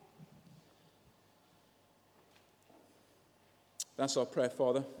That's our prayer,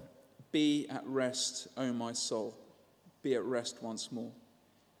 Father. Be at rest, O my soul. Be at rest once more.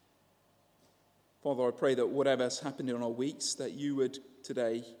 Father, I pray that whatever has happened in our weeks, that you would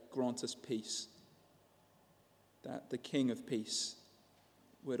today grant us peace. That the King of peace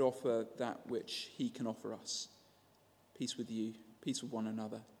would offer that which he can offer us. Peace with you, peace with one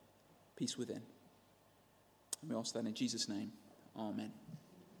another, peace within. And we ask that in Jesus' name. Amen.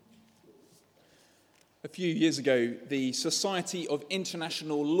 A few years ago, the Society of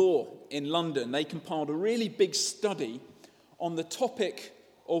International Law in London, they compiled a really big study on the topic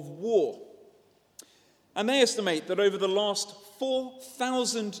of war. And they estimate that over the last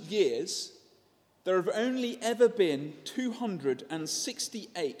 4,000 years, there have only ever been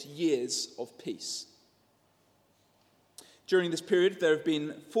 268 years of peace. During this period, there have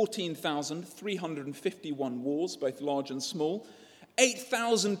been 14,351 wars, both large and small.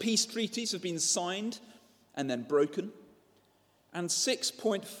 8,000 peace treaties have been signed and then broken. And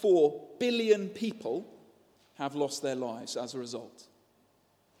 6.4 billion people have lost their lives as a result.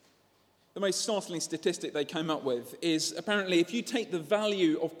 The most startling statistic they came up with is apparently if you take the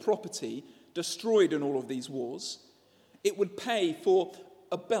value of property destroyed in all of these wars, it would pay for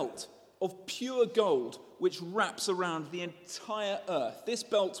a belt of pure gold which wraps around the entire earth. This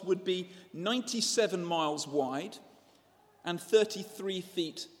belt would be 97 miles wide and 33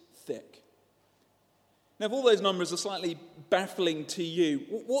 feet thick. Now, if all those numbers are slightly baffling to you,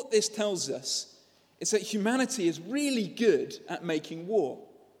 what this tells us is that humanity is really good at making war.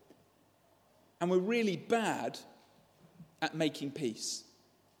 And we're really bad at making peace.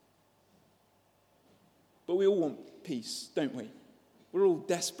 But we all want peace, don't we? We're all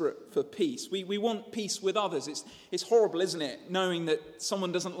desperate for peace. We want peace with others. It's horrible, isn't it, knowing that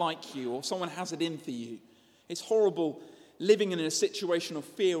someone doesn't like you or someone has it in for you. It's horrible living in a situation of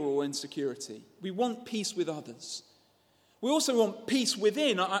fear or insecurity. We want peace with others. We also want peace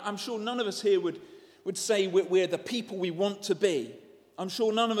within. I'm sure none of us here would say we're the people we want to be. I'm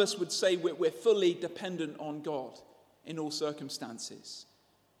sure none of us would say we're fully dependent on God in all circumstances.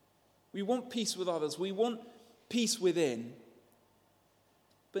 We want peace with others. We want peace within.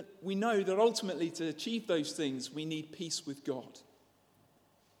 But we know that ultimately to achieve those things, we need peace with God.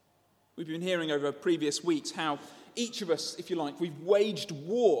 We've been hearing over previous weeks how each of us, if you like, we've waged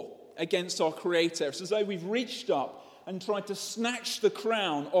war against our Creator. It's as though we've reached up and tried to snatch the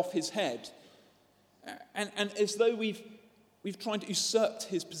crown off his head. And as though we've tried to usurp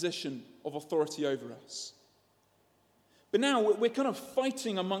his position of authority over us. But now we're kind of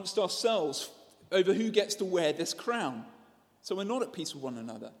fighting amongst ourselves over who gets to wear this crown. So we're not at peace with one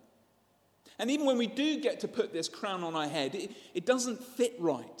another. And even when we do get to put this crown on our head, it doesn't fit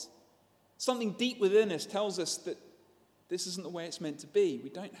right. Something deep within us tells us that this isn't the way it's meant to be.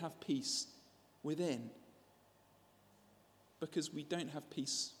 We don't have peace within because we don't have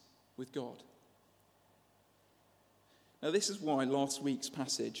peace with God. Now, this is why last week's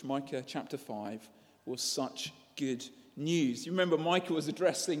passage, Micah chapter 5, was such good news. You remember Micah was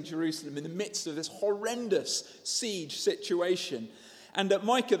addressing Jerusalem in the midst of this horrendous siege situation. And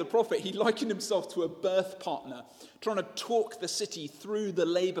Micah, the prophet, he likened himself to a birth partner, trying to talk the city through the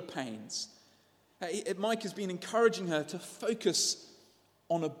labor pains. Micah's been encouraging her to focus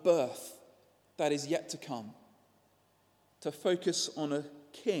on a birth that is yet to come, to focus on a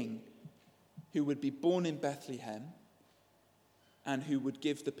king who would be born in Bethlehem and who would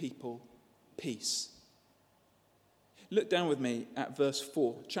give the people peace. Look down with me at verse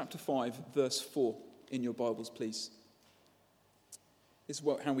 4, chapter 5, verse 4 in your Bibles, please. This is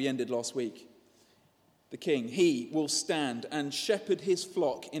how we ended last week. The king, he will stand and shepherd his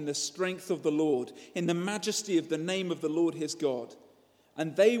flock in the strength of the Lord, in the majesty of the name of the Lord his God.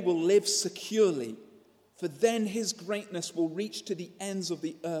 And they will live securely, for then his greatness will reach to the ends of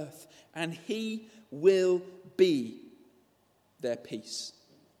the earth, and he will be their peace.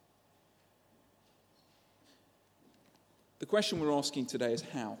 The question we're asking today is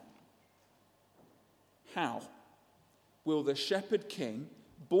how? How will the shepherd king,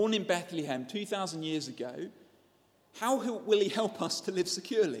 born in Bethlehem 2,000 years ago, how will he help us to live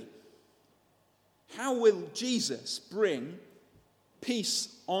securely? How will Jesus bring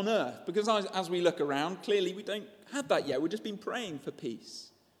peace on earth? Because as we look around, clearly we don't have that yet. We've just been praying for peace.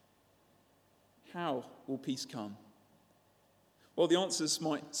 How will peace come? Well, the answers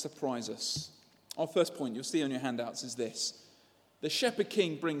might surprise us. Our first point, you'll see on your handouts, is this. The shepherd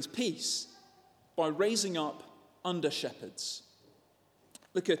king brings peace by raising up under-shepherds.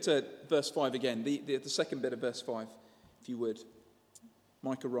 Look at verse 5 again, the second bit of verse 5, if you would.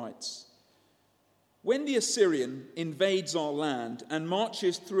 Micah writes, "When the Assyrian invades our land and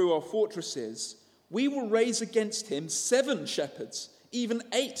marches through our fortresses, We will raise against him 7 shepherds, even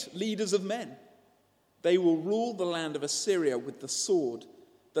 8 leaders of men. They will rule the land of Assyria with the sword,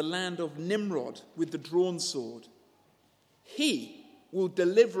 the land of Nimrod with the drawn sword. He will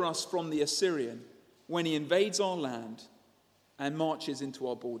deliver us from the Assyrian when he invades our land and marches into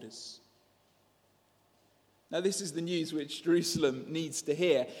our borders. Now, this is the news which Jerusalem needs to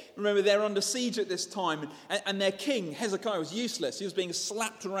hear. Remember, they're under siege at this time, and their king, Hezekiah, was useless. He was being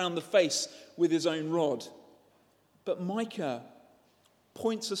slapped around the face with his own rod. But Micah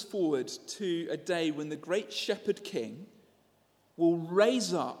points us forward to a day when the great shepherd king will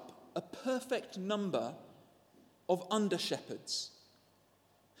raise up a perfect number of under-shepherds.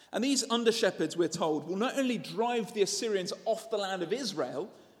 And these under-shepherds, we're told, will not only drive the Assyrians off the land of Israel,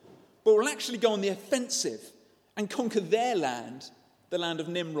 but will actually go on the offensive and conquer their land, the land of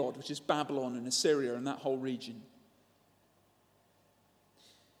Nimrod, which is Babylon and Assyria and that whole region.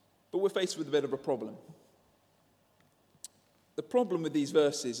 But we're faced with a bit of a problem. The problem with these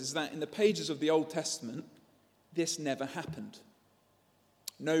verses is that in the pages of the Old Testament, this never happened.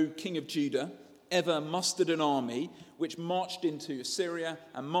 No king of Judah ever mustered an army which marched into Assyria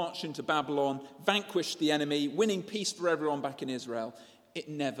and marched into Babylon, vanquished the enemy, winning peace for everyone back in Israel. It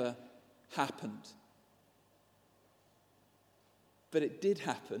never happened. But it did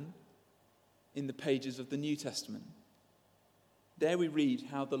happen in the pages of the New Testament. There we read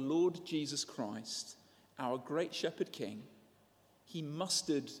how the Lord Jesus Christ, our great shepherd king, he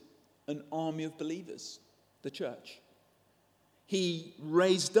mustered an army of believers, the church. He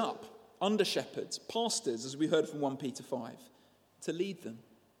raised up under shepherds, pastors, as we heard from 1 Peter 5, to lead them.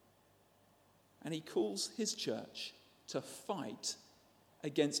 And he calls his church to fight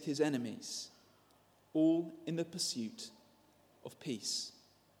against his enemies, all in the pursuit of peace.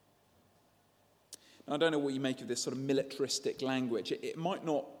 Now, I don't know what you make of this sort of militaristic language. It might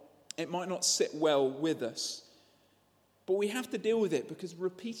not sit well with us, but we have to deal with it because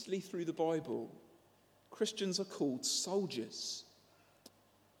repeatedly through the Bible, Christians are called soldiers.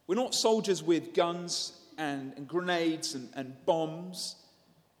 We're not soldiers with guns and grenades and bombs.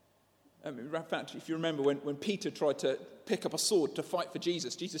 In fact, if you remember when Peter tried to pick up a sword to fight for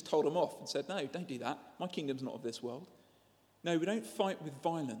Jesus, Jesus told him off and said, "No, don't do that. My kingdom's not of this world." No, we don't fight with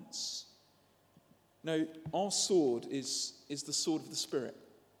violence. No, our sword is the sword of the Spirit.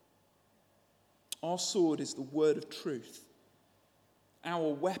 Our sword is the word of truth.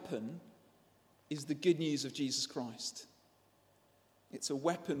 Our weapon is the good news of Jesus Christ. It's a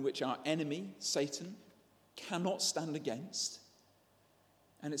weapon which our enemy, Satan, cannot stand against.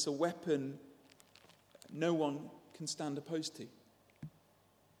 And it's a weapon no one can stand opposed to.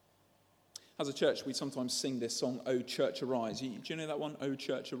 As a church, we sometimes sing this song, "O Church Arise." Do you know that one, "O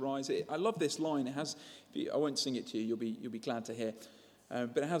Church Arise"? I love this line. It has, I won't sing it to you, you'll be glad to hear.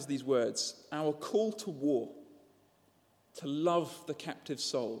 But it has these words: "Our call to war, to love the captive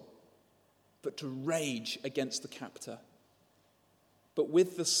soul, but to rage against the captor. But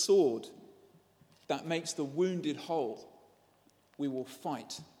with the sword that makes the wounded whole, we will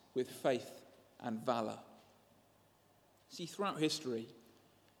fight with faith and valor." See, throughout history,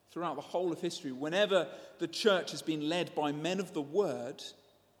 throughout the whole of history, whenever the church has been led by men of the word,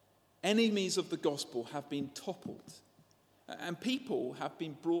 enemies of the gospel have been toppled, and people have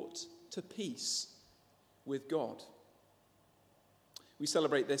been brought to peace with God. We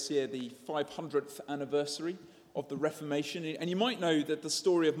celebrate this year the 500th anniversary of the Reformation, and you might know that the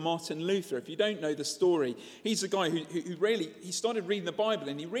story of Martin Luther. If you don't know the story, he's a guy who really, he started reading the Bible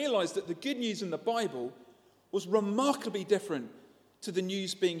and he realized that the good news in the Bible was remarkably different to the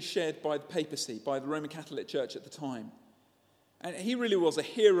news being shared by the papacy, by the Roman Catholic Church at the time. And he really was a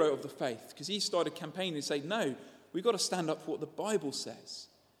hero of the faith because he started campaigning and saying, no, we've got to stand up for what the Bible says.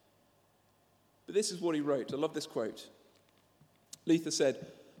 But this is what he wrote. I love this quote. Luther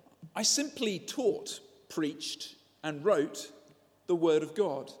said, "I simply taught, preached, and wrote the word of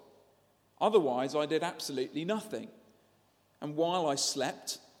God. Otherwise, I did absolutely nothing. And while I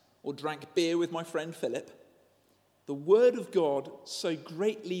slept or drank beer with my friend Philip, the word of God so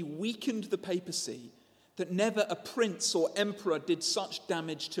greatly weakened the papacy that never a prince or emperor did such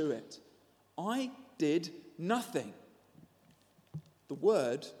damage to it. I did nothing. The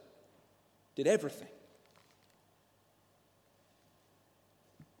word did everything."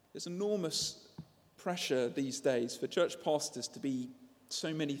 There's enormous pressure these days for church pastors to be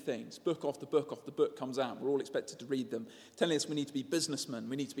so many things. Book after book after book comes out. We're all expected to read them, telling us we need to be businessmen,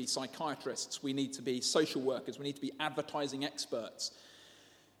 we need to be psychiatrists, we need to be social workers, we need to be advertising experts.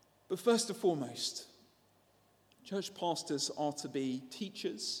 But first and foremost, church pastors are to be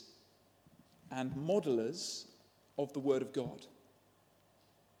teachers and modelers of the Word of God.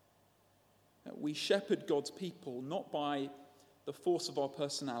 we shepherd God's people not by the force of our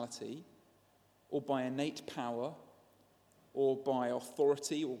personality or by innate power or by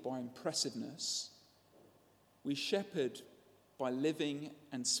authority or by impressiveness. We shepherd by living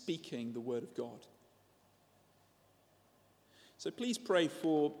and speaking the word of God. So please pray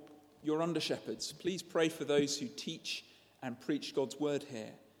for your under-shepherds. Please pray for those who teach and preach God's word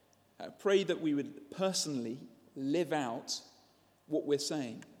here. Pray that we would personally live out what we're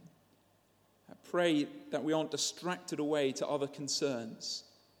saying. Pray that we aren't distracted away to other concerns.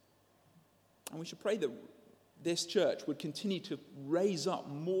 And we should pray that this church would continue to raise up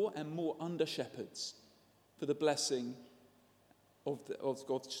more and more under-shepherds for the blessing of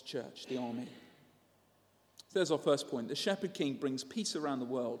God's church, the army. So there's our first point. The Shepherd King brings peace around the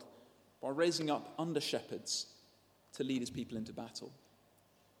world by raising up under-shepherds to lead his people into battle.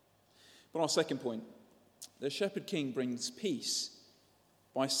 But our second point, the Shepherd King brings peace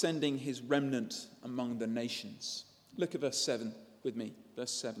by sending his remnant among the nations. Look at verse 7 with me.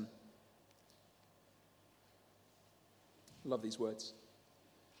 Verse 7. I love these words.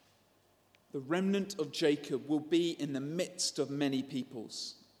 The remnant of Jacob will be in the midst of many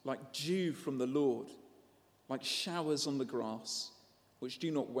peoples, like dew from the Lord, like showers on the grass, which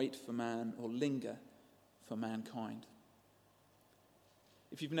do not wait for man or linger for mankind.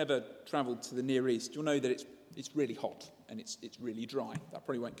 If you've never travelled to the Near East, you'll know that it's really hot and it's really dry. That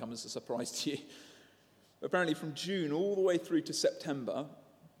probably won't come as a surprise to you. Apparently from June all the way through to September,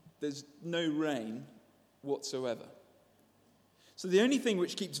 there's no rain whatsoever. So the only thing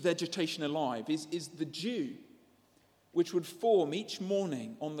which keeps vegetation alive is the dew, which would form each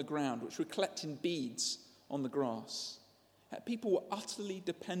morning on the ground, which would collect in beads on the grass. People were utterly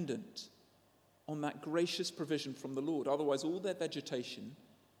dependent on that gracious provision from the Lord. Otherwise, all their vegetation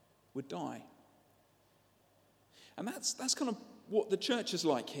would die. And that's kind of what the church is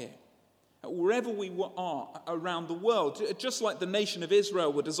like here. Wherever we are around the world, just like the nation of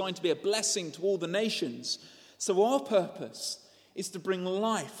Israel were designed to be a blessing to all the nations, so our purpose is to bring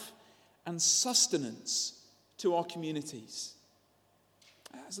life and sustenance to our communities.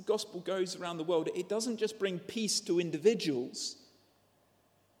 As the gospel goes around the world, it doesn't just bring peace to individuals,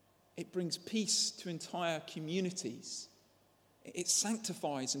 it brings peace to entire communities. It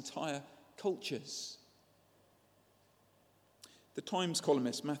sanctifies entire cultures. The Times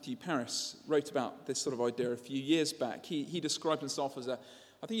columnist Matthew Paris wrote about this sort of idea a few years back. He described himself as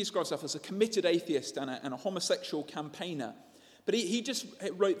a committed atheist and a homosexual campaigner. But he just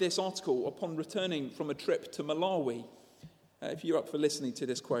wrote this article upon returning from a trip to Malawi. If you're up for listening to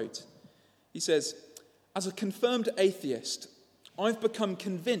this quote. He says, "As a confirmed atheist, I've become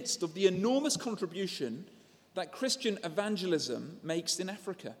convinced of the enormous contribution that Christian evangelism makes in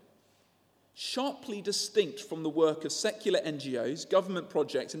Africa. Sharply distinct from the work of secular NGOs, government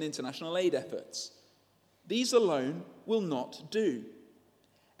projects, and international aid efforts. These alone will not do.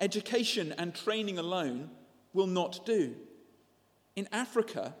 Education and training alone will not do. In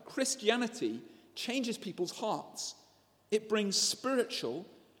Africa, Christianity changes people's hearts. It brings spiritual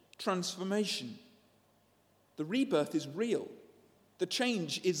transformation. The rebirth is real. The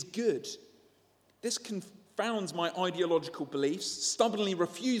change is good. This confounds my ideological beliefs, stubbornly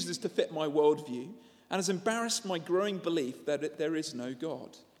refuses to fit my worldview, and has embarrassed my growing belief that there is no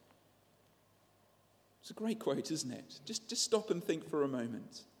God." It's a great quote, isn't it? Just stop and think for a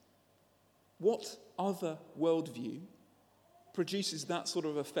moment. What other worldview produces that sort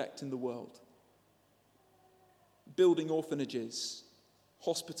of effect in the world? Building orphanages,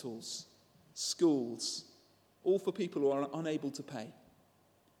 hospitals, schools, all for people who are unable to pay.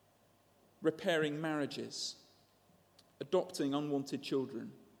 Repairing marriages, adopting unwanted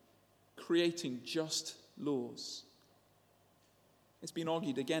children, creating just laws. It's been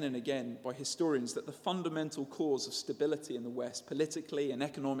argued again and again by historians that the fundamental cause of stability in the West, politically and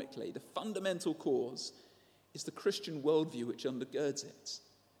economically, the fundamental cause is the Christian worldview which undergirds it.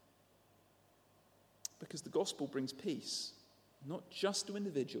 Because the gospel brings peace, not just to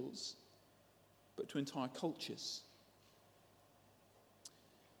individuals, but to entire cultures.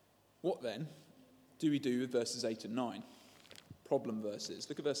 What then do we do with verses 8 and 9? Problem verses.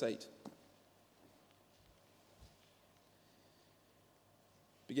 Look at verse 8.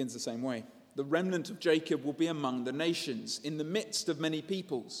 Begins the same way. The remnant of Jacob will be among the nations, in the midst of many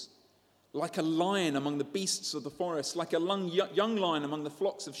peoples, like a lion among the beasts of the forest, like a young lion among the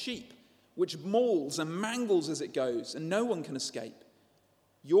flocks of sheep, which mauls and mangles as it goes, and no one can escape.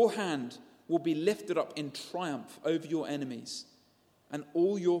 Your hand will be lifted up in triumph over your enemies, and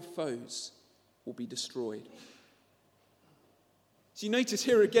all your foes will be destroyed. So you notice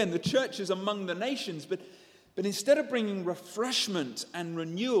here again, the church is among the nations, but instead of bringing refreshment and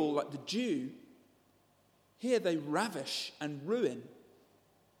renewal like the dew, Here they ravish and ruin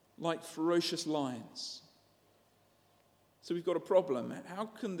like ferocious lions. So we've got a problem. How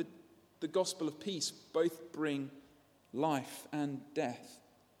can the gospel of peace both bring life and death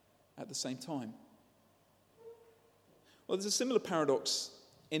at the same time? Well, there's a similar paradox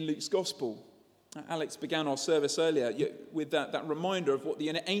in Luke's gospel. Alex began our service earlier with that reminder of what the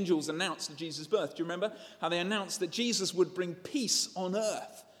angels announced at Jesus' birth. Do you remember how they announced that Jesus would bring peace on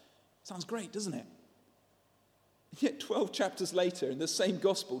earth? Sounds great, doesn't it? Yet 12 chapters later, in the same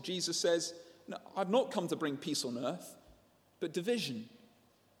gospel, Jesus says, "No, I've not come to bring peace on earth, but division."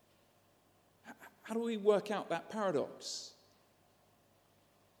 How do we work out that paradox?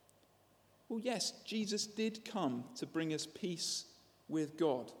 Well, yes, Jesus did come to bring us peace with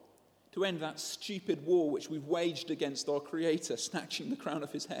God, to end that stupid war which we've waged against our Creator, snatching the crown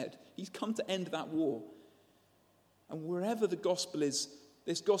of his head. He's come to end that war. And wherever the gospel is,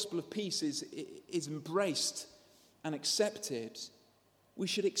 this gospel of peace is embraced and accepted, we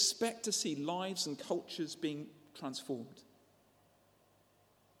should expect to see lives and cultures being transformed.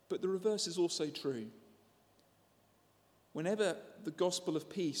 But the reverse is also true. Whenever the gospel of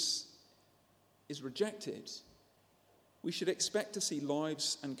peace is rejected, we should expect to see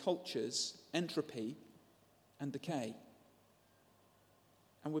lives and cultures entropy and decay.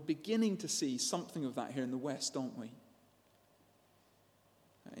 And we're beginning to see something of that here in the West, aren't we?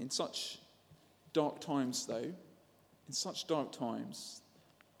 In such dark times, though,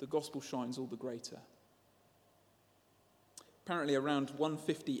 the gospel shines all the greater. Apparently around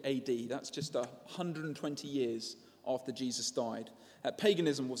 150 AD, that's just 120 years after Jesus died,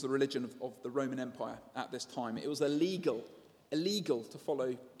 paganism was the religion of the Roman Empire at this time. It was illegal to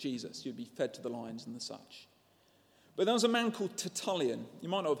follow Jesus. You'd be fed to the lions and the such. But there was a man called Tertullian. You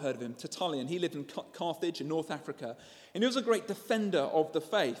might not have heard of him. Tertullian. He lived in Carthage in North Africa. And he was a great defender of the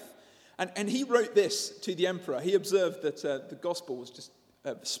faith. And he wrote this to the emperor. He observed that the gospel was just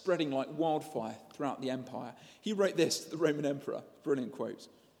spreading like wildfire throughout the empire. He wrote this to the Roman emperor. Brilliant quote.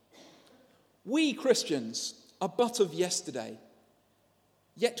 "We Christians are but of yesterday,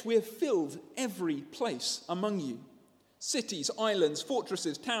 yet we have filled every place among you. Cities, islands,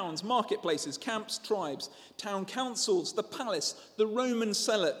 fortresses, towns, marketplaces, camps, tribes, town councils, the palace, the Roman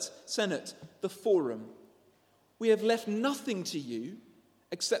Senate, the forum. We have left nothing to you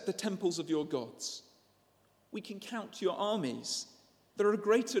except the temples of your gods. We can count your armies. There are a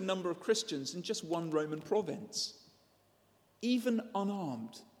greater number of Christians in just one Roman province. Even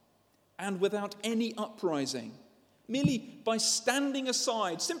unarmed and without any uprising, merely by standing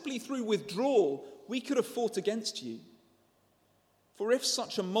aside, simply through withdrawal, we could have fought against you. For if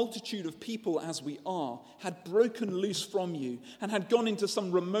such a multitude of people as we are had broken loose from you and had gone into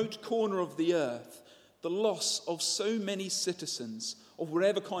some remote corner of the earth, the loss of so many citizens, of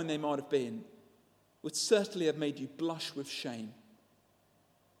whatever kind they might have been, would certainly have made you blush with shame.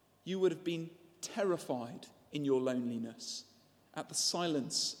 You would have been terrified in your loneliness at the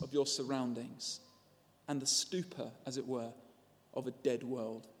silence of your surroundings and the stupor, as it were, of a dead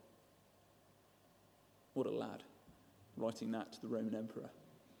world." What a lad, writing that to the Roman emperor.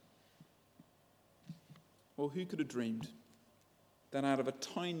 Well, who could have dreamed that out of a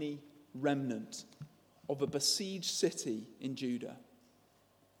tiny remnant of a besieged city in Judah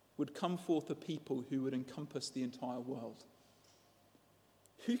would come forth a people who would encompass the entire world?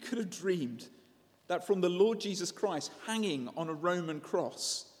 Who could have dreamed that from the Lord Jesus Christ hanging on a Roman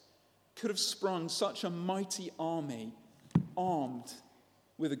cross could have sprung such a mighty army armed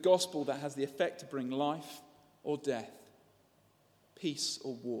with a gospel that has the effect to bring life or death, peace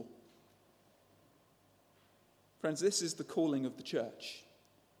or war? Friends, this is the calling of the church.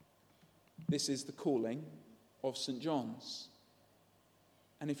 This is the calling of St. John's.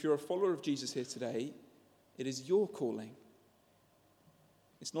 And if you're a follower of Jesus here today, it is your calling.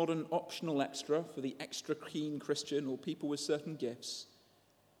 It's not an optional extra for the extra keen Christian or people with certain gifts.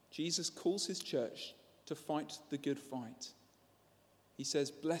 Jesus calls his church to fight the good fight. He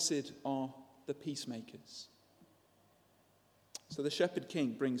says, "Blessed are the peacemakers." So the shepherd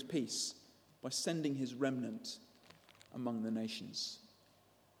king brings peace by sending his remnant among the nations.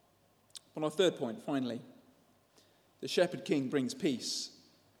 On our third point, finally, the shepherd king brings peace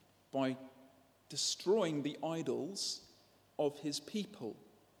by destroying the idols of his people.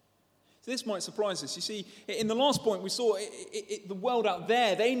 So this might surprise us. You see, in the last point we saw the world out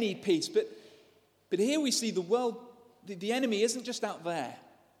there, they need peace. But here we see the world, the enemy isn't just out there.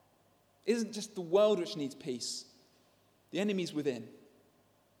 It isn't just the world which needs peace. The enemy's within.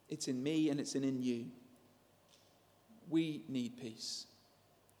 It's in me and it's in you. We need peace.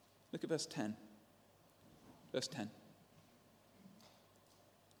 Look at verse 10. Verse 10.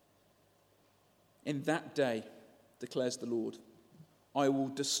 In that day, declares the Lord, I will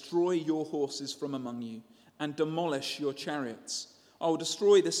destroy your horses from among you and demolish your chariots. I will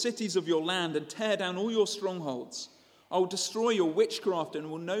destroy the cities of your land and tear down all your strongholds. I will destroy your witchcraft and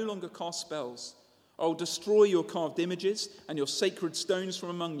will no longer cast spells. I will destroy your carved images and your sacred stones from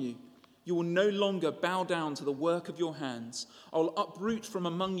among you. You will no longer bow down to the work of your hands. I will uproot from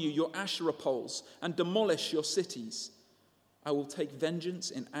among you your Asherah poles and demolish your cities. I will take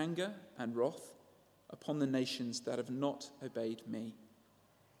vengeance in anger and wrath upon the nations that have not obeyed me.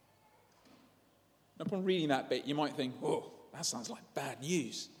 Now, upon reading that bit, you might think, oh, that sounds like bad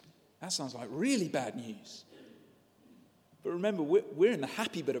news. That sounds like really bad news. But remember, we're in the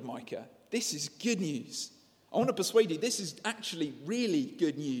happy bit of Micah. This is good news. I want to persuade you, this is actually really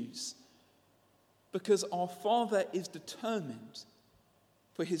good news. Because our Father is determined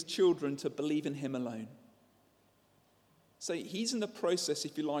for his children to believe in him alone. So he's in the process,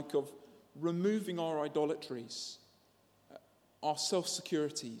 if you like, of removing our idolatries, our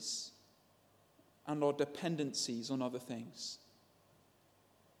self-securities, and our dependencies on other things.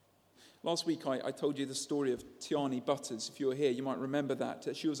 Last week I told you the story of Tiani Butters. If you were here, you might remember that.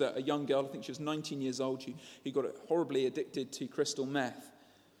 She was a young girl, I think she was 19 years old, who got horribly addicted to crystal meth.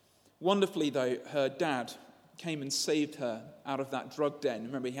 Wonderfully, though, her dad came and saved her out of that drug den.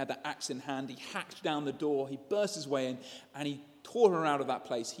 Remember, he had that axe in hand. He hacked down the door. He burst his way in, and he tore her out of that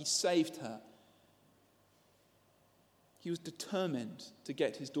place. He saved her. He was determined to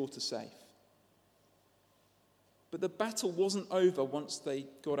get his daughter safe. But the battle wasn't over once they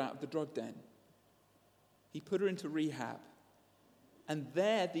got out of the drug den. He put her into rehab. And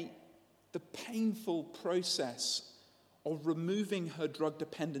there, the painful process of removing her drug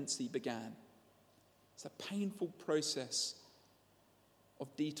dependency began. It's a painful process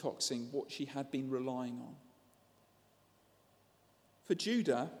of detoxing what she had been relying on. For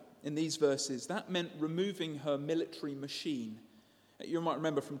Judah, in these verses, that meant removing her military machine. You might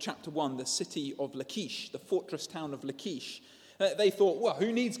remember from chapter 1, the city of Lachish, the fortress town of Lachish. They thought, well,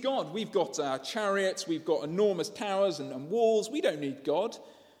 who needs God? We've got chariots, we've got enormous towers and walls. We don't need God.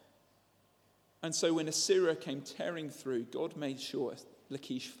 And so when Assyria came tearing through, God made sure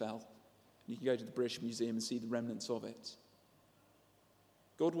Lachish fell. You can go to the British Museum and see the remnants of it.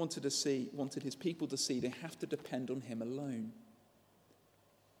 God wanted his people to see they have to depend on him alone.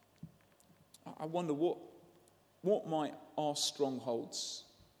 I wonder what might our strongholds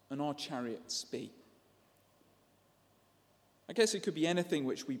and our chariots be? I guess it could be anything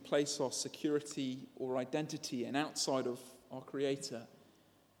which we place our security or identity in outside of our Creator.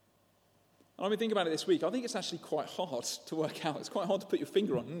 And I've been thinking about it this week. I think it's actually quite hard to work out. It's quite hard to put your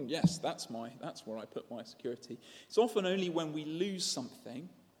finger on, yes, that's where I put my security. It's often only when we lose something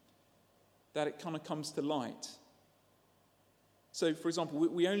that it kind of comes to light. So, for example,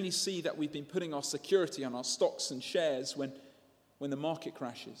 we only see that we've been putting our security on our stocks and shares when the market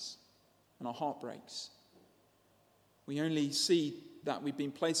crashes and our heart breaks. We only see that we've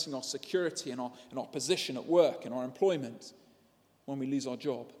been placing our security in our position at work and our employment when we lose our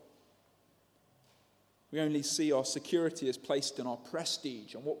job. We only see our security as placed in our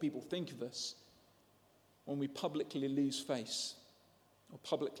prestige and what people think of us when we publicly lose face or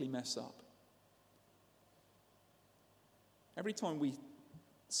publicly mess up. Every time we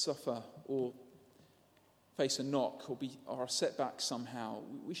suffer or face a knock or are set back somehow,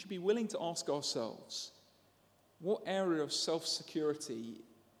 we should be willing to ask ourselves, what area of self-security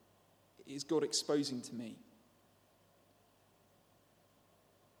is God exposing to me?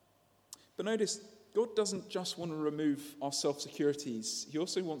 But notice, God doesn't just want to remove our self-securities. He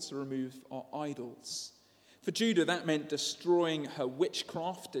also wants to remove our idols. For Judah, that meant destroying her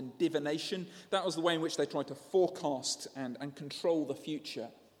witchcraft and divination. That was the way in which they tried to forecast and control the future.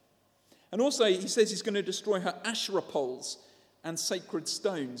 And also, he says he's going to destroy her Asherah poles and sacred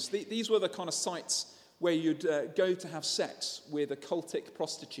stones. These were the kind of sites where you'd go to have sex with a cultic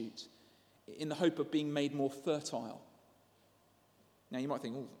prostitute in the hope of being made more fertile. Now, you might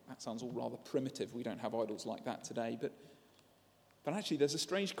think, oh, that sounds all rather primitive. We don't have idols like that today. But actually, there's a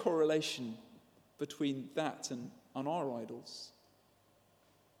strange correlation between that and our idols.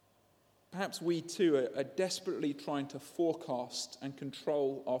 Perhaps we too are desperately trying to forecast and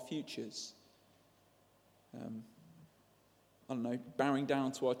control our futures. Bowing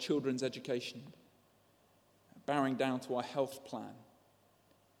down to our children's education, bowing down to our health plan,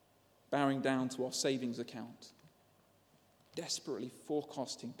 bowing down to our savings account, desperately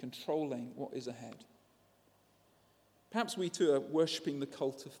forecasting, controlling what is ahead. Perhaps we too are worshipping the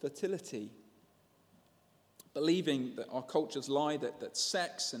cult of fertility, believing that our culture's lie that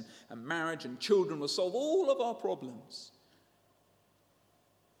sex and marriage and children will solve all of our problems.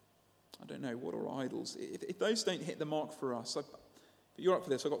 I don't know, what are idols? If those don't hit the mark for us, if you're up for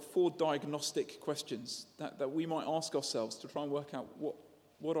this, I've got 4 diagnostic questions that we might ask ourselves to try and work out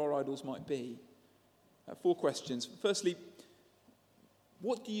what our idols might be. 4 questions. Firstly,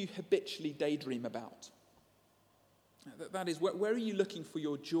 what do you habitually daydream about? That is, where are you looking for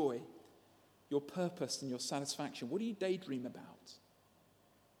your joy, your purpose, and your satisfaction? What do you daydream about?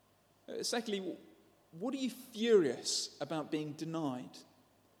 Secondly, what are you furious about being denied?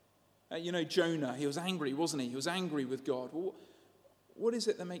 Jonah, he was angry, wasn't he? He was angry with God. What is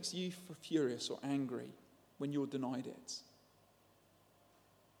it that makes you furious or angry when you're denied it?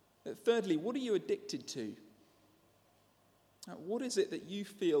 Thirdly, what are you addicted to? What is it that you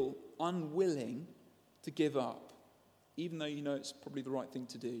feel unwilling to give up, even though you know it's probably the right thing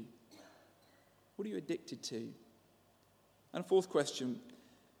to do? What are you addicted to? And 4th question,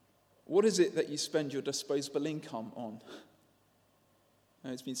 what is it that you spend your disposable income on?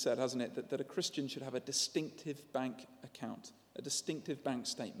 It's been said, hasn't it, that a Christian should have a distinctive bank account, a distinctive bank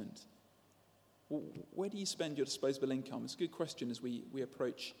statement. Well, where do you spend your disposable income? It's a good question as we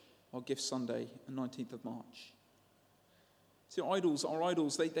approach our Gift Sunday, the 19th of March. See, our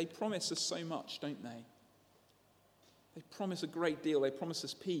idols, they promise us so much, don't they? They promise a great deal. They promise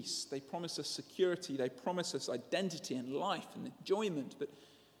us peace. They promise us security. They promise us identity and life and enjoyment. But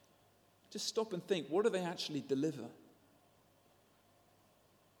just stop and think, what do they actually deliver?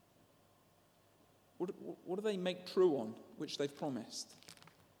 What do they make true on, which they've promised?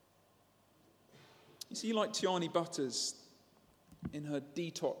 You see, like Tiani Butters in her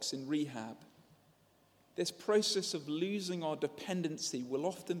detox in rehab, this process of losing our dependency will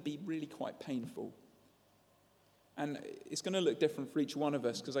often be really quite painful. And it's going to look different for each one of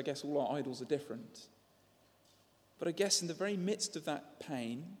us, because I guess all our idols are different. But I guess in the very midst of that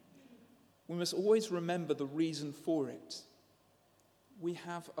pain, we must always remember the reason for it. We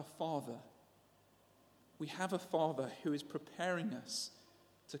have a Father. We have a Father who is preparing us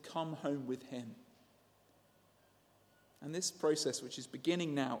to come home with him. And this process, which is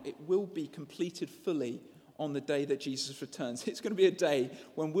beginning now, it will be completed fully on the day that Jesus returns. It's going to be a day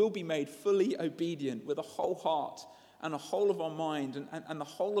when we'll be made fully obedient with a whole heart and a whole of our mind and the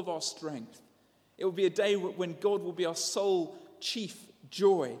whole of our strength. It will be a day when God will be our sole chief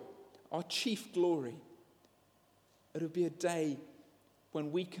joy, our chief glory. It will be a day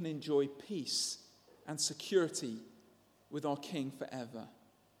when we can enjoy peace and security with our King forever.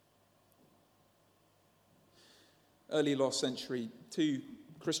 Early last century, 2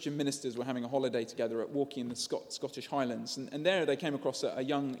 Christian ministers were having a holiday together at walking in the Scottish Highlands, and there they came across a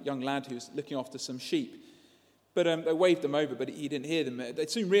young lad who was looking after some sheep. But they waved him over, but he didn't hear them. They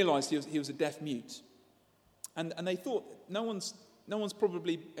soon realised he was a deaf mute, and they thought no one's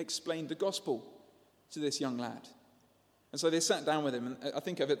probably explained the gospel to this young lad. And so they sat down with him, and I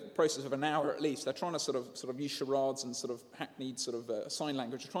think over the process of an hour at least, they're trying to sort of use charades and sort of hackneyed sign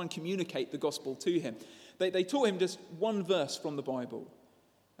language to try and communicate the gospel to him. They taught him just one verse from the Bible,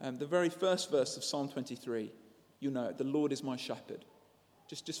 the very first verse of Psalm 23. You know it, the Lord is my shepherd.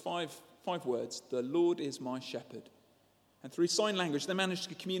 Just five words, the Lord is my shepherd. And through sign language, they managed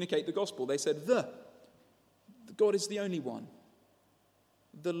to communicate the gospel. They said, God is the only one.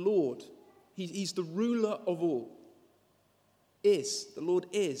 The Lord, he's the ruler of all. The Lord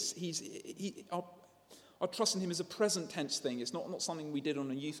is. Our trust in him is a present tense thing. It's not something we did on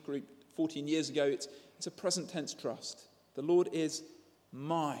a youth group 14 years ago. It's a present tense trust. The Lord is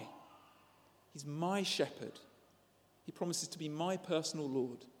He's my shepherd. He promises to be my personal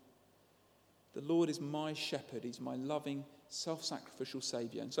Lord. The Lord is my shepherd. He's my loving, self-sacrificial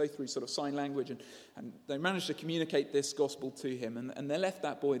Saviour. And so through sort of sign language, and they managed to communicate this gospel to him. And they left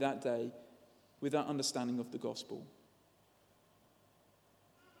that boy that day with that understanding of the gospel.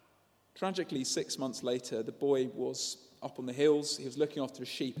 Tragically, 6 months later, the boy was up on the hills. He was looking after his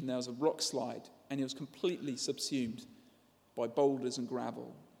sheep, and there was a rock slide, and he was completely subsumed by boulders and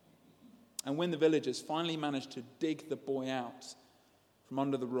gravel. And when the villagers finally managed to dig the boy out from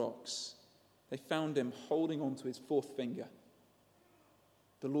under the rocks, they found him holding on to his 4th finger.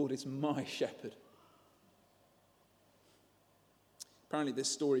 The Lord is my shepherd. Apparently this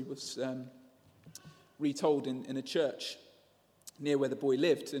story was retold in a church near where the boy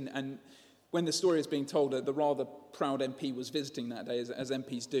lived. And when the story is being told, the rather proud MP was visiting that day, as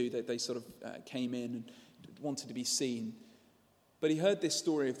MPs do. They sort of came in and wanted to be seen. But he heard this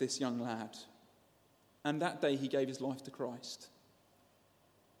story of this young lad. And that day he gave his life to Christ.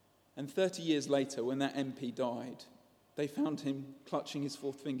 And 30 years later, when that MP died, they found him clutching his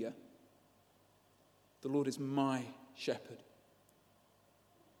 4th finger. The Lord is my shepherd.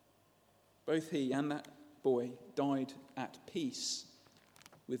 Both he and that boy died at peace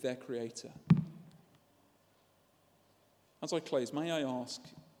with their Creator. As I close, may I ask,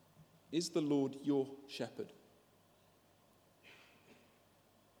 is the Lord your shepherd?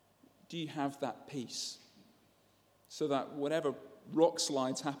 Do you have that peace so that whatever rock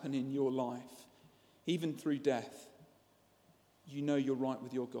slides happen in your life, even through death, you know you're right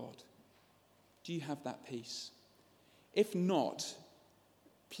with your God? Do you have that peace? If not,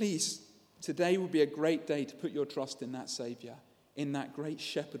 please, today will be a great day to put your trust in that Saviour, in that great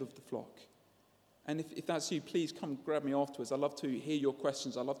shepherd of the flock. And if that's you, please come grab me afterwards. I'd love to hear your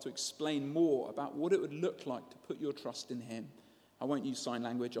questions. I'd love to explain more about what it would look like to put your trust in him. I won't use sign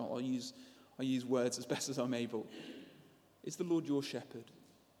language. I'll use words as best as I'm able. Is the Lord your shepherd?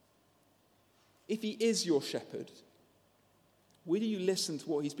 If he is your shepherd, will you listen to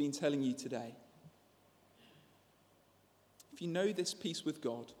what he's been telling you today? If you know this peace with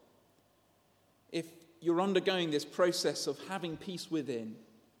God, if you're undergoing this process of having peace within,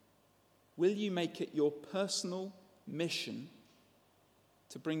 will you make it your personal mission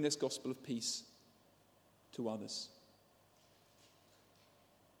to bring this gospel of peace to others?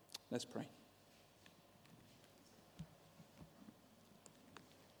 Let's pray.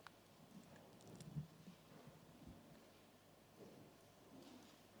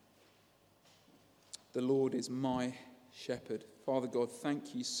 The Lord is my shepherd. Father God,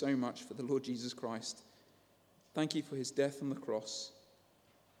 thank you so much for the Lord Jesus Christ. Thank you for his death on the cross.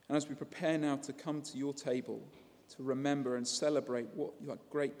 And as we prepare now to come to your table, to remember and celebrate what your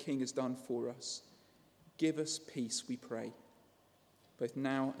great King has done for us, give us peace, we pray, both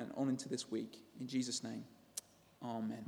now and on into this week. In Jesus' name, amen.